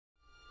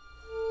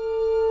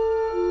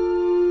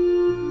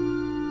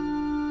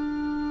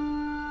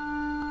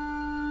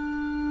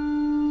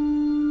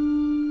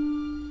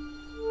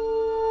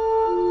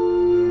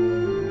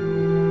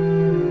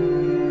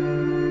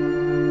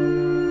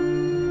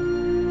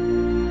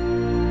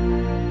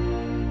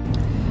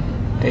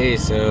Hey,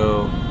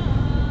 so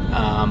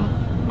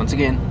once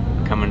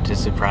again, coming to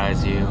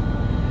surprise you.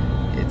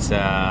 It's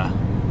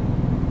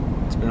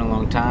been a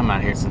long time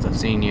out here since I've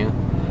seen you,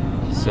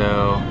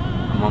 so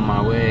I'm on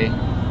my way,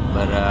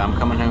 but I'm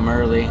coming home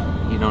early.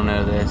 You don't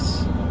know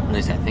this, at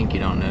least I think you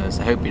don't know this.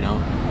 I hope you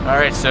don't.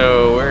 Alright,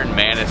 so we're in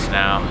Manus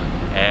now,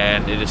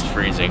 and it is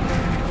freezing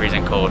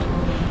cold.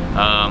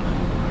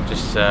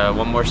 Just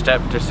one more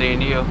step to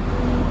seeing you.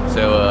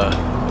 So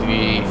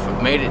we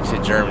made it to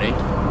Germany.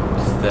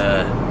 It's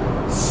the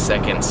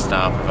second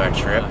stop of our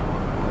trip.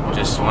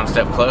 Just one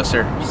step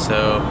closer.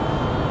 So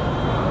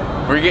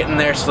we're getting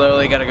there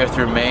slowly. Got to go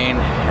through Maine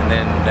and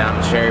then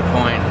down to Cherry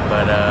Point.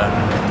 But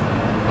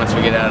once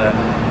we get out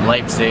of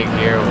Leipzig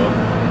here, we'll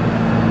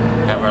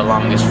have our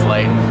longest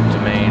flight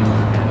to Maine.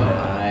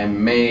 I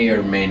may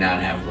or may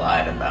not have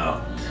lied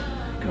about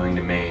going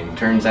to Maine.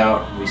 Turns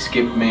out we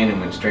skipped Maine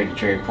and went straight to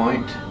Cherry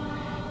Point.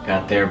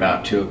 Got there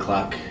about 2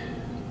 o'clock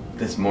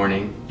this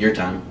morning, your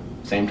time,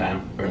 same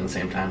time. We're on the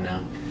same time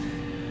now.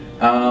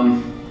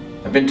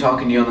 I've been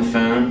talking to you on the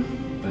phone,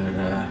 but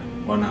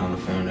well, not on the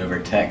phone, over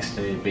text,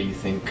 but you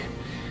think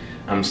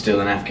I'm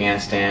still in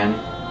Afghanistan,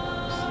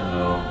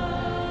 so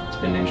it's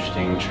been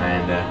interesting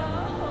trying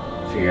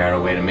to figure out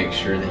a way to make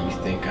sure that you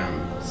think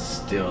I'm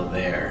still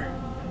there.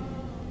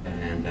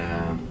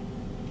 And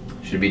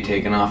should be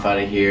taking off out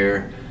of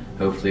here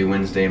hopefully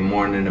Wednesday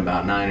morning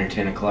about 9 or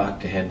 10 o'clock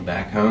to head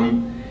back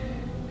home,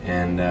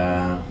 and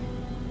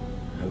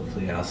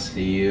hopefully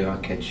I'll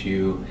catch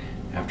you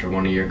after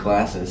one of your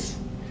classes.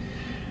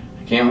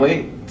 I can't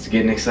wait, it's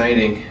getting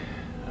exciting.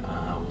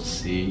 We'll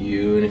see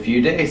you in a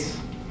few days.